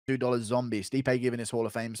$2 zombie. Stipe giving his Hall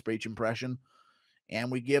of Fame speech impression. And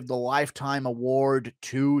we give the Lifetime Award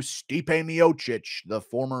to Stipe Miocic, the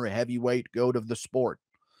former heavyweight goat of the sport.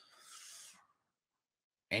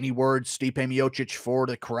 Any words, Stipe Miocic, for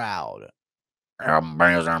the crowd? Have a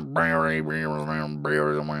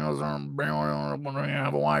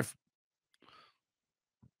wife.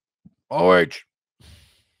 OH.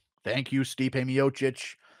 Thank you, Stipe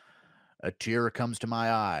Miocic. A tear comes to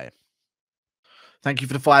my eye. Thank you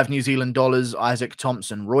for the $5 New Zealand, Isaac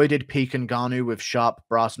Thompson. Roided peak Ngannou with sharp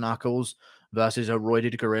brass knuckles versus a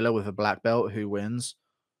roided gorilla with a black belt. Who wins?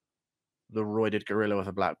 The roided gorilla with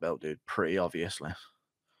a black belt, dude. Pretty obviously.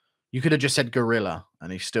 You could have just said gorilla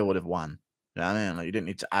and he still would have won. You know what I mean? Like, you didn't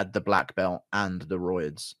need to add the black belt and the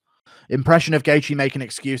roids. Impression of Gaethje making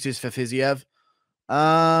excuses for Fiziev.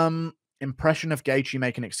 Impression of Gaethje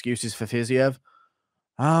making excuses for Fiziev.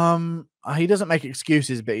 He doesn't make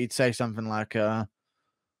excuses, but he'd say something like,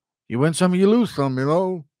 you win some, you lose some, you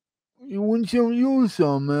know? You win some, you lose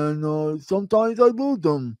some, and sometimes I lose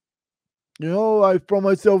them. You know, I throw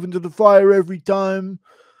myself into the fire every time.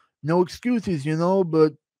 No excuses, you know,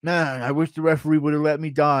 but man, I wish the referee would have let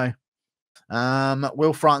me die.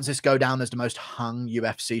 Will Francis go down as the most hung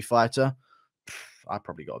UFC fighter? I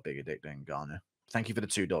probably got a bigger dick than Ngannou. Thank you for the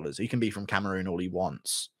 $2. He can be from Cameroon all he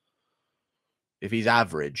wants. If he's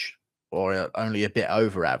average or only a bit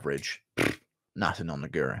over average, nothing on the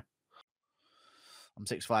guru. I'm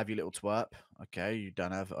 6'5", you little twerp. Okay, you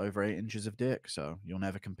don't have over 8 inches of dick, so you'll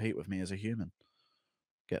never compete with me as a human.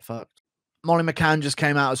 Get fucked. Molly McCann just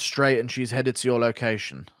came out as straight and she's headed to your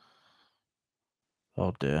location.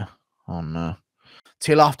 Oh dear. Oh no.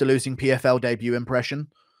 Till after losing PFL debut impression.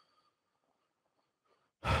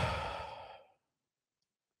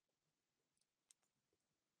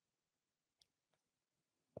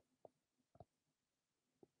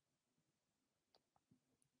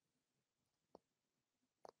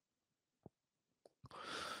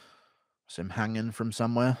 Him hanging from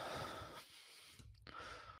somewhere.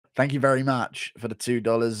 Thank you very much for the $2.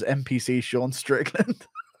 NPC Sean Strickland.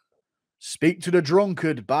 Speak to the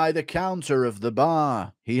drunkard by the counter of the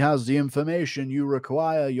bar. He has the information you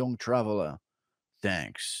require, young traveler.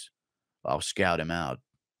 Thanks. I'll scout him out.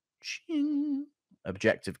 Ching.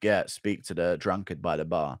 Objective get. Speak to the drunkard by the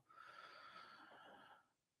bar.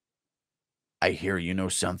 I hear you know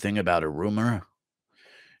something about a rumor.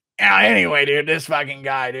 Yeah, anyway, dude, this fucking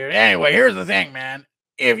guy, dude. Anyway, here's the thing, man.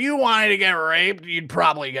 If you wanted to get raped, you'd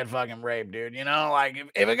probably get fucking raped, dude. You know, like,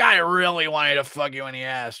 if a guy really wanted to fuck you in the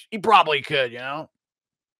ass, he probably could, you know?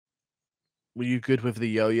 Were you good with the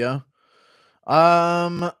yo-yo?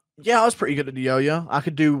 Yeah, I was pretty good at the yo-yo. I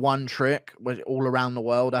could do one trick with all around the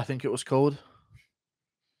world, I think it was called.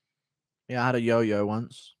 Yeah, I had a yo-yo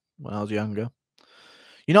once when I was younger.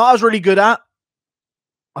 You know what I was really good at?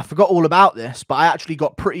 I forgot all about this, but I actually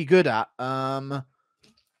got pretty good at. I'm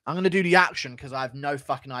going to do the action because I have no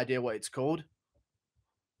fucking idea what it's called.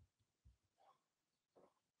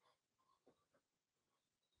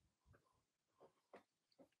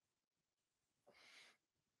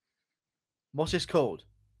 What's this called?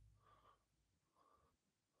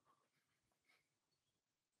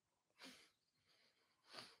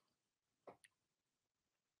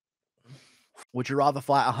 Would you rather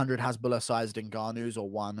fight 100 Hasbullah-sized Ngannous or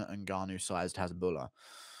one Ngannou-sized Hasbullah?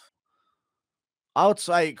 I would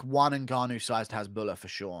say one Ngannou-sized Hasbullah for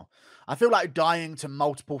sure. I feel like dying to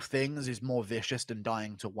multiple things is more vicious than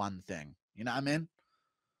dying to one thing. You know what I mean?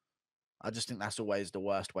 I just think that's always the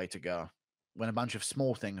worst way to go. When a bunch of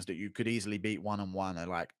small things that you could easily beat one-on-one are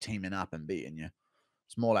like teaming up and beating you.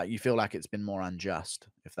 It's more like you feel like it's been more unjust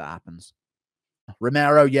if that happens.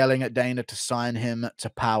 Romero yelling at Dana to sign him to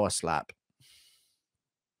power slap.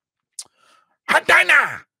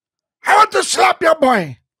 Dana, I want to slap your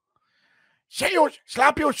boy. Say you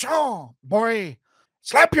slap your shaw, boy.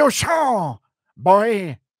 Slap your shaw,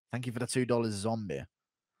 boy. Thank you for the $2 zombie.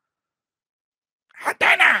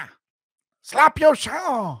 Dana, slap your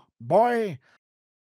shaw, boy.